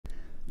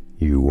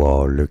You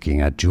are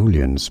looking at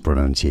Julian's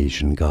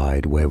pronunciation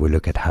guide, where we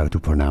look at how to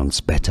pronounce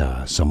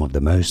better some of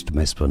the most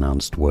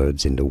mispronounced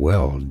words in the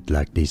world,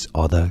 like this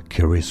other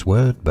curious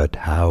word. But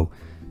how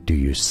do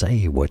you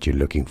say what you're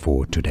looking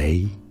for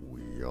today?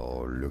 We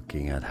are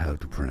looking at how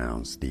to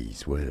pronounce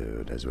these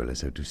words, as well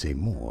as how to say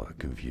more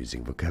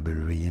confusing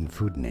vocabulary and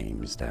food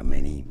names that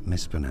many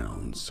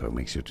mispronounce, so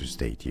make sure to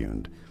stay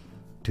tuned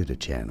to the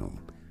channel.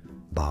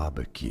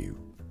 Barbecue.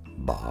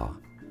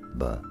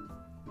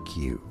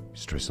 Q.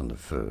 Stress on the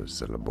first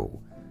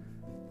syllable.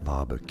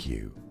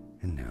 Barbecue.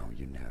 And now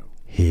you know.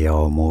 Here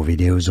are more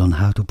videos on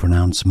how to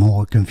pronounce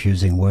more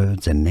confusing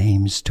words and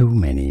names too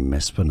many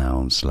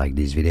mispronounced. Like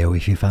this video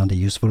if you found it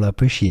useful. I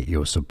appreciate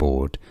your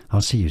support.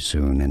 I'll see you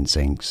soon and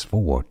thanks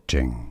for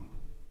watching.